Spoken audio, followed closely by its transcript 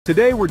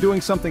Today we're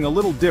doing something a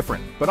little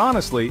different, but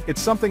honestly,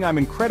 it's something I'm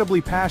incredibly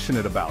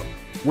passionate about.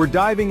 We're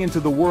diving into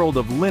the world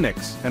of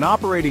Linux, an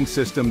operating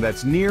system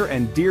that's near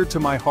and dear to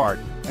my heart,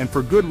 and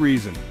for good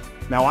reason.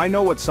 Now I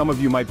know what some of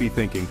you might be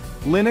thinking.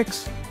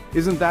 Linux?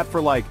 Isn't that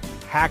for like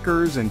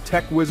hackers and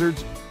tech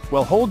wizards?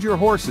 Well, hold your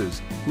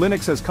horses.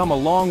 Linux has come a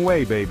long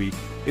way, baby.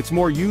 It's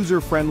more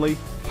user-friendly,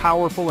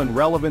 powerful and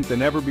relevant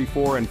than ever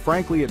before, and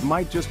frankly it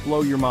might just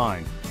blow your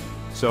mind.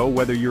 So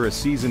whether you're a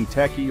seasoned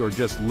techie or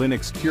just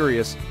Linux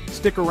curious,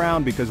 stick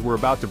around because we're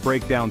about to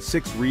break down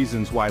 6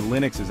 reasons why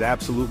Linux is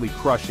absolutely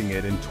crushing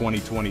it in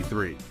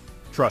 2023.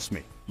 Trust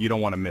me, you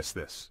don't want to miss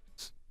this.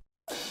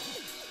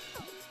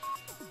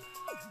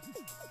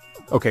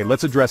 Okay,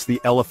 let's address the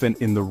elephant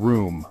in the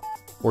room.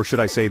 Or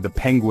should I say the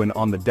penguin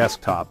on the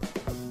desktop.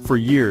 For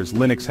years,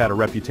 Linux had a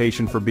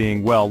reputation for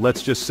being, well,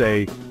 let's just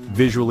say,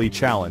 visually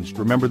challenged.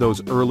 Remember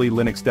those early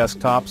Linux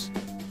desktops?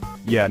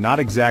 Yeah, not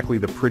exactly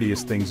the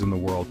prettiest things in the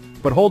world.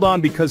 But hold on,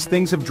 because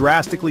things have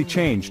drastically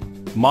changed.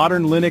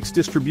 Modern Linux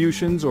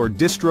distributions, or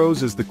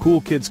distros as the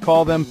cool kids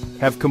call them,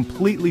 have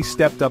completely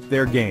stepped up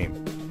their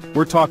game.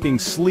 We're talking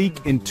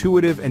sleek,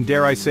 intuitive, and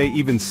dare I say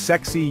even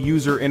sexy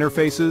user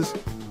interfaces.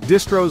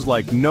 Distros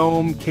like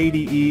GNOME,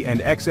 KDE, and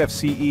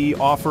XFCE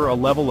offer a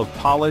level of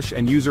polish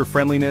and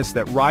user-friendliness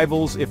that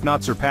rivals, if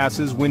not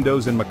surpasses,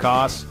 Windows and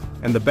macOS.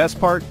 And the best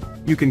part?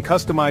 You can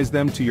customize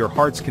them to your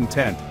heart's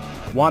content.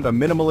 Want a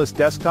minimalist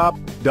desktop?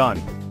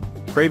 Done.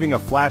 Craving a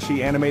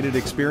flashy animated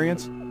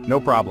experience? No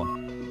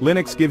problem.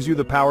 Linux gives you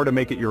the power to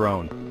make it your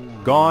own.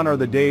 Gone are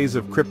the days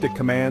of cryptic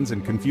commands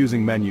and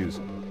confusing menus.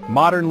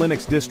 Modern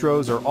Linux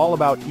distros are all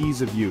about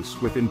ease of use,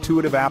 with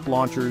intuitive app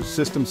launchers,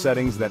 system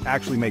settings that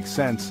actually make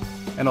sense,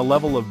 and a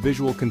level of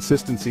visual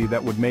consistency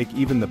that would make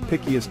even the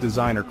pickiest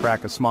designer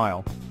crack a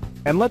smile.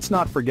 And let's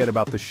not forget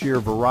about the sheer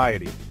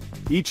variety.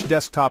 Each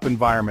desktop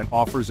environment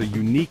offers a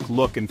unique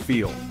look and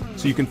feel,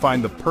 so you can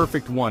find the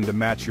perfect one to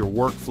match your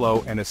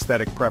workflow and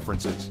aesthetic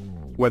preferences.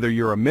 Whether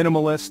you're a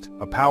minimalist,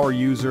 a power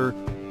user,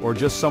 or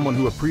just someone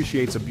who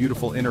appreciates a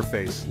beautiful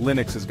interface,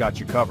 Linux has got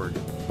you covered.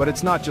 But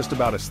it's not just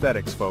about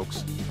aesthetics,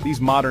 folks.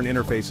 These modern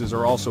interfaces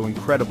are also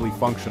incredibly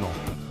functional.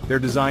 They're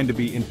designed to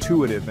be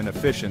intuitive and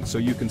efficient, so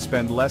you can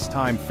spend less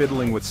time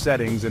fiddling with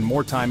settings and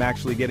more time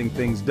actually getting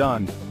things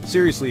done.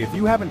 Seriously, if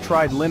you haven't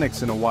tried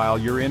Linux in a while,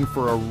 you're in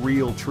for a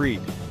real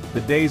treat.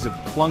 The days of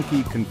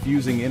clunky,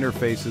 confusing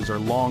interfaces are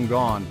long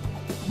gone.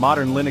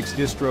 Modern Linux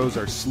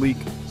distros are sleek,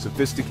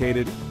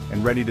 sophisticated,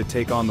 and ready to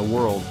take on the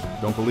world.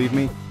 Don't believe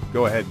me?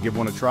 Go ahead, give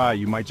one a try.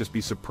 You might just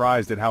be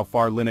surprised at how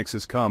far Linux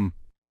has come.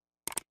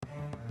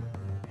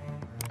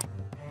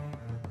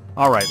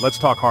 Alright, let's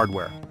talk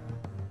hardware.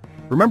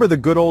 Remember the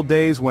good old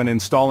days when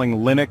installing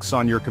Linux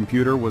on your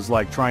computer was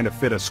like trying to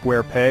fit a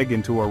square peg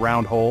into a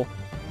round hole?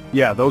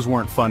 Yeah, those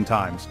weren't fun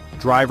times.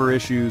 Driver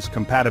issues,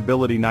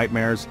 compatibility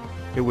nightmares.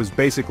 It was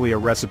basically a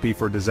recipe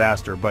for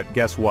disaster, but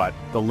guess what?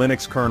 The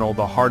Linux kernel,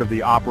 the heart of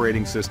the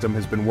operating system,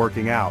 has been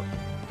working out.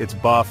 It's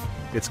buff,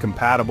 it's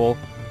compatible,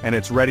 and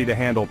it's ready to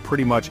handle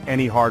pretty much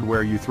any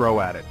hardware you throw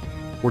at it.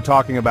 We're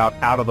talking about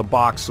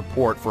out-of-the-box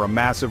support for a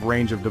massive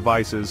range of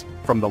devices,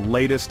 from the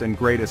latest and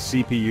greatest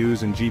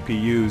CPUs and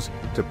GPUs,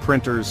 to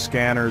printers,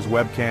 scanners,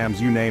 webcams,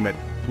 you name it.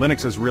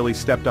 Linux has really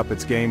stepped up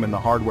its game in the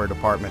hardware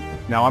department.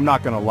 Now I'm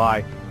not gonna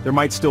lie, there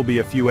might still be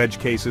a few edge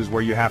cases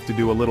where you have to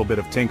do a little bit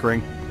of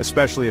tinkering,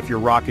 especially if you're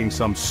rocking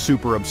some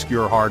super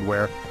obscure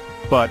hardware.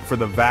 But for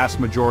the vast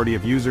majority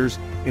of users,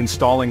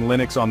 installing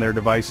Linux on their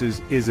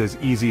devices is as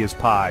easy as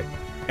pie.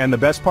 And the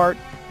best part?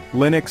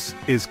 Linux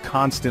is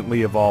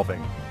constantly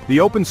evolving. The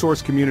open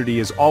source community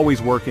is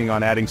always working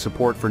on adding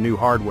support for new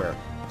hardware,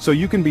 so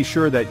you can be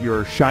sure that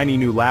your shiny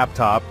new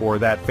laptop or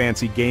that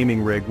fancy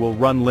gaming rig will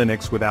run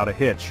Linux without a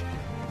hitch.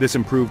 This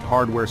improved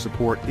hardware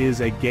support is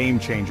a game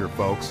changer,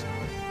 folks.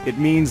 It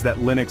means that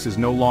Linux is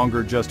no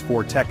longer just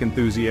for tech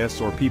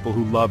enthusiasts or people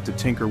who love to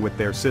tinker with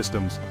their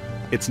systems.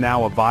 It's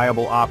now a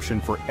viable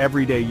option for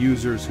everyday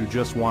users who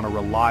just want a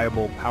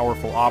reliable,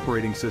 powerful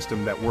operating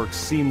system that works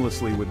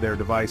seamlessly with their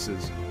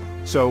devices.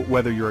 So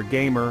whether you're a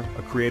gamer,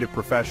 a creative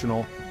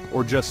professional,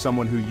 or just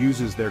someone who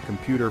uses their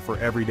computer for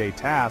everyday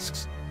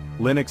tasks,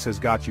 Linux has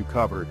got you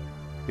covered.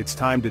 It's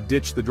time to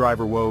ditch the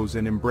driver woes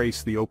and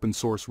embrace the open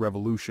source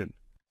revolution.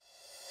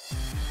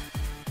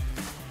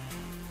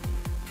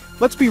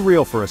 Let's be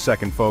real for a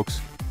second,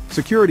 folks.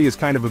 Security is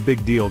kind of a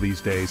big deal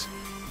these days.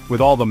 With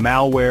all the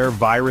malware,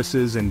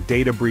 viruses, and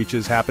data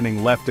breaches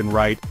happening left and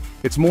right,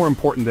 it's more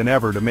important than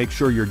ever to make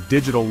sure your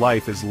digital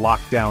life is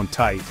locked down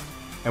tight.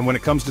 And when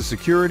it comes to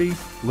security,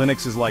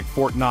 Linux is like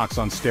Fort Knox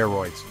on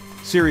steroids.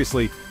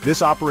 Seriously,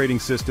 this operating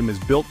system is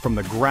built from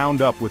the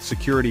ground up with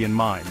security in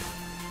mind.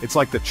 It's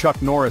like the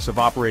Chuck Norris of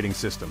operating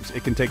systems.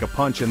 It can take a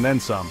punch and then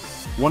some.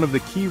 One of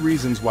the key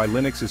reasons why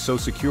Linux is so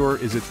secure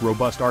is its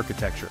robust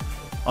architecture.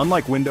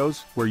 Unlike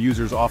Windows, where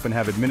users often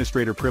have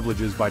administrator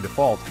privileges by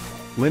default,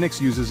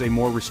 Linux uses a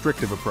more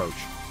restrictive approach.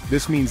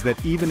 This means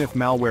that even if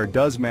malware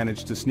does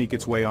manage to sneak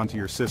its way onto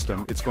your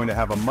system, it's going to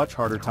have a much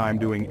harder time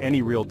doing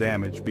any real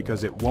damage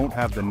because it won't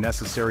have the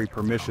necessary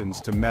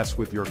permissions to mess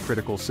with your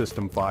critical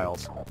system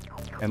files.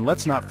 And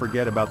let's not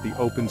forget about the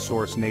open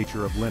source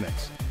nature of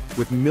Linux.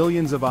 With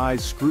millions of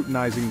eyes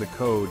scrutinizing the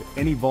code,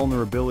 any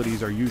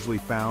vulnerabilities are usually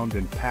found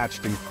and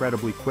patched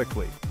incredibly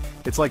quickly.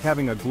 It's like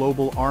having a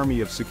global army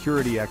of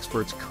security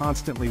experts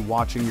constantly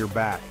watching your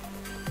back.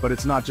 But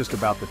it's not just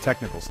about the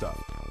technical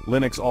stuff.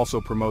 Linux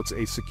also promotes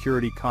a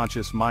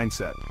security-conscious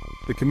mindset.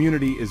 The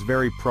community is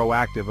very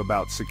proactive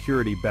about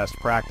security best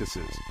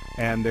practices,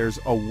 and there's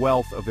a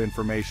wealth of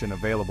information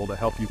available to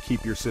help you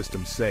keep your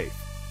system safe.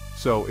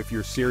 So if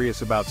you're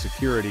serious about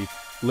security,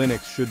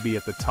 Linux should be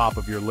at the top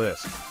of your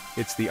list.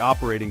 It's the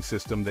operating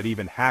system that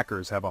even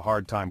hackers have a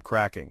hard time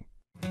cracking.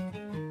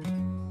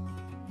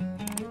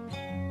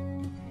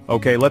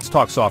 Okay, let's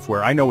talk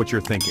software. I know what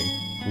you're thinking.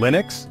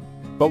 Linux?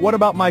 But what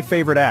about my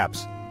favorite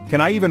apps? Can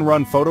I even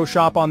run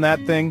Photoshop on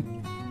that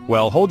thing?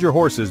 Well, hold your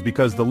horses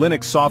because the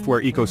Linux software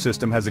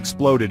ecosystem has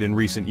exploded in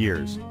recent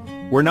years.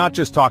 We're not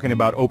just talking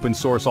about open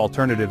source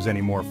alternatives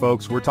anymore,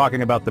 folks. We're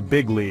talking about the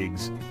big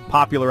leagues.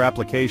 Popular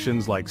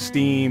applications like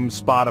Steam,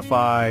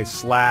 Spotify,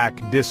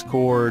 Slack,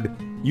 Discord,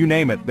 you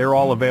name it, they're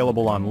all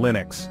available on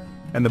Linux.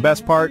 And the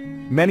best part?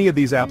 Many of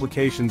these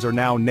applications are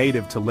now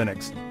native to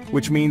Linux,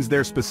 which means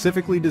they're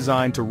specifically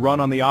designed to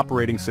run on the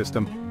operating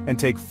system and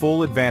take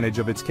full advantage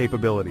of its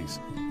capabilities.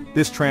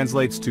 This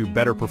translates to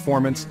better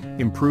performance,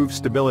 improved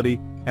stability,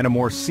 and a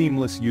more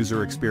seamless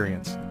user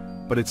experience.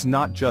 But it's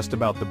not just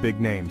about the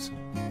big names.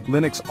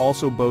 Linux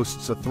also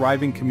boasts a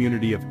thriving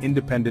community of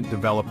independent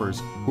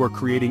developers who are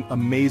creating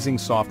amazing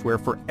software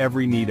for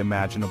every need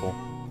imaginable.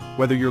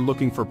 Whether you're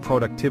looking for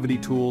productivity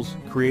tools,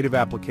 creative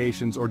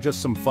applications, or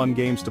just some fun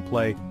games to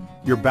play,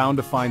 you're bound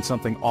to find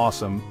something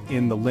awesome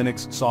in the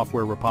Linux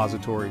software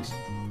repositories.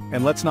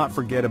 And let's not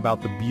forget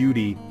about the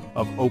beauty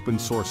of open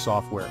source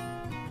software.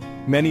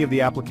 Many of the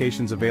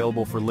applications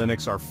available for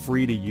Linux are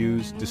free to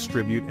use,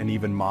 distribute, and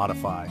even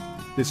modify.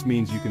 This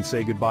means you can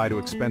say goodbye to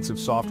expensive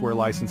software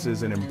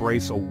licenses and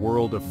embrace a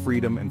world of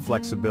freedom and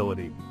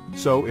flexibility.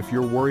 So if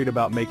you're worried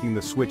about making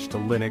the switch to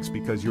Linux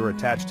because you're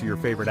attached to your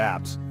favorite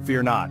apps,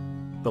 fear not.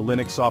 The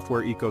Linux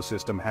software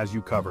ecosystem has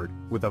you covered,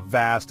 with a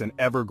vast and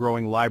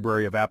ever-growing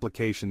library of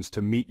applications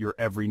to meet your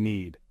every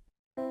need.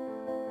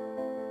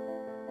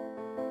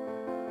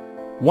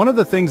 One of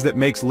the things that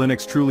makes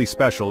Linux truly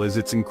special is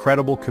its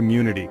incredible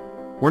community.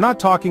 We're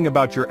not talking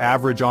about your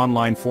average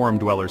online forum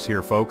dwellers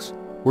here, folks.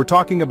 We're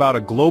talking about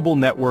a global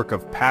network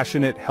of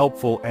passionate,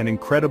 helpful, and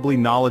incredibly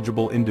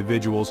knowledgeable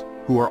individuals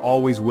who are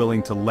always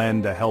willing to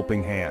lend a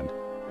helping hand.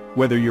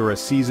 Whether you're a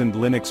seasoned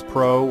Linux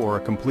pro or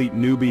a complete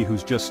newbie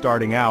who's just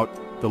starting out,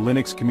 the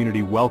Linux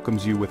community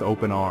welcomes you with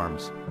open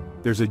arms.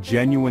 There's a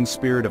genuine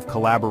spirit of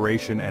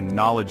collaboration and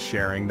knowledge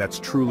sharing that's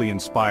truly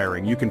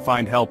inspiring. You can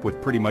find help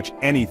with pretty much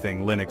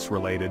anything Linux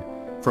related,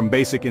 from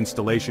basic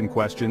installation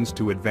questions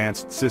to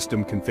advanced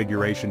system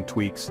configuration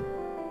tweaks.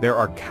 There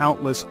are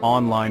countless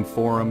online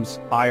forums,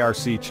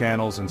 IRC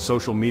channels, and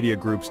social media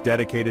groups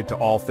dedicated to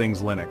all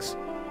things Linux.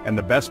 And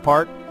the best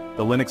part?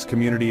 The Linux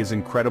community is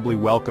incredibly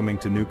welcoming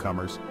to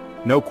newcomers.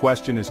 No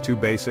question is too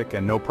basic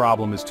and no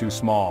problem is too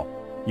small.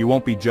 You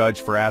won't be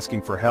judged for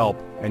asking for help,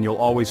 and you'll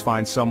always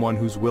find someone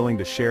who's willing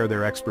to share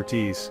their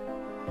expertise.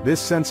 This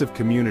sense of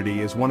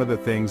community is one of the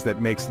things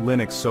that makes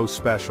Linux so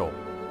special.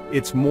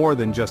 It's more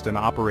than just an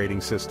operating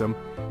system,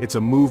 it's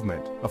a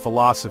movement, a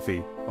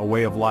philosophy, a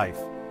way of life.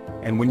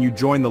 And when you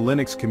join the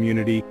Linux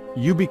community,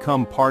 you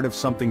become part of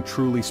something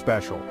truly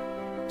special.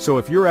 So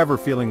if you're ever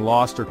feeling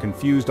lost or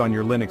confused on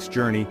your Linux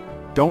journey,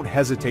 don't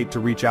hesitate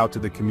to reach out to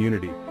the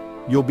community.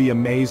 You'll be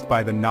amazed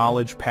by the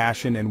knowledge,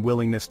 passion, and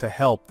willingness to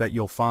help that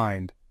you'll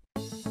find.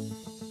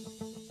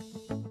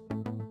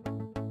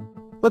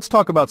 Let's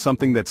talk about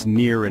something that's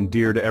near and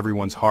dear to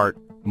everyone's heart.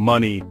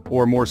 Money,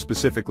 or more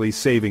specifically,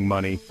 saving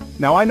money.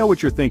 Now I know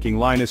what you're thinking,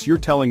 Linus. You're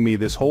telling me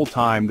this whole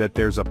time that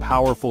there's a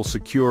powerful,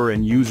 secure,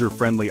 and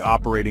user-friendly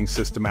operating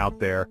system out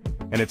there,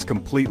 and it's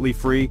completely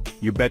free?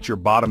 You bet your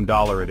bottom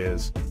dollar it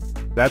is.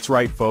 That's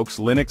right, folks.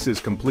 Linux is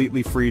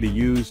completely free to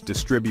use,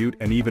 distribute,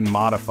 and even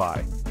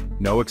modify.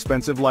 No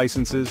expensive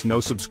licenses,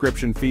 no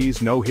subscription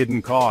fees, no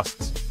hidden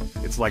costs.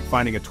 It's like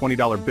finding a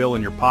 $20 bill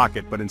in your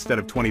pocket, but instead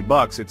of 20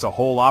 bucks, it's a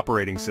whole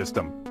operating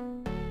system.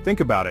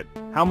 Think about it.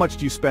 How much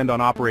do you spend on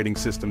operating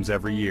systems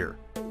every year?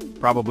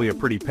 Probably a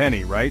pretty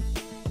penny, right?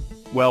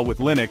 Well, with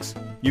Linux,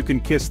 you can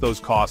kiss those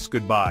costs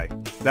goodbye.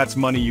 That's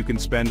money you can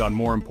spend on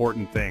more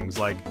important things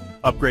like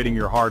upgrading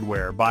your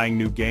hardware, buying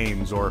new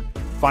games, or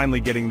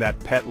finally getting that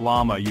pet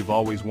llama you've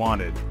always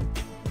wanted.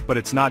 But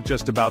it's not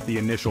just about the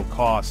initial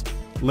cost.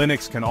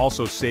 Linux can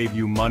also save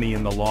you money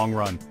in the long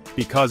run.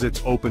 Because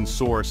it's open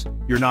source,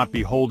 you're not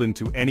beholden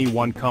to any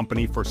one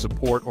company for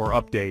support or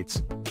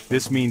updates.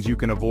 This means you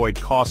can avoid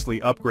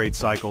costly upgrade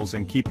cycles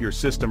and keep your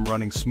system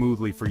running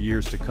smoothly for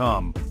years to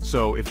come.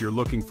 So if you're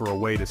looking for a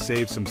way to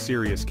save some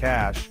serious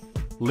cash,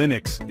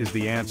 Linux is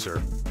the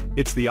answer.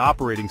 It's the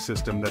operating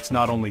system that's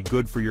not only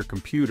good for your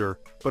computer,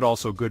 but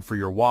also good for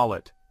your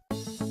wallet.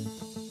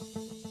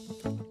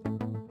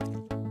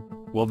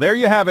 Well, there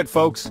you have it,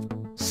 folks.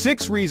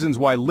 6 reasons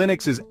why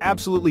Linux is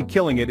absolutely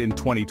killing it in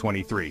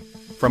 2023.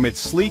 From its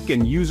sleek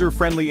and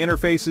user-friendly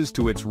interfaces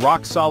to its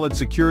rock-solid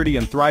security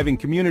and thriving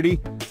community,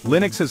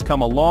 Linux has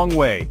come a long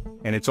way,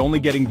 and it's only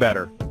getting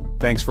better.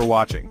 Thanks for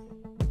watching.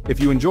 If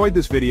you enjoyed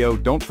this video,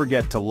 don't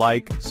forget to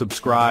like,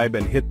 subscribe,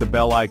 and hit the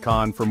bell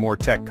icon for more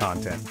tech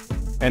content.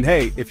 And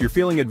hey, if you're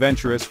feeling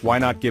adventurous, why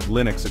not give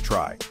Linux a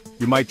try?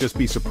 You might just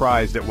be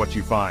surprised at what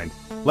you find.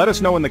 Let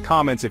us know in the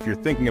comments if you're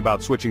thinking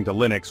about switching to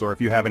Linux or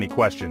if you have any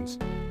questions.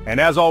 And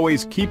as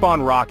always, keep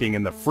on rocking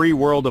in the free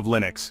world of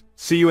Linux.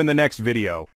 See you in the next video.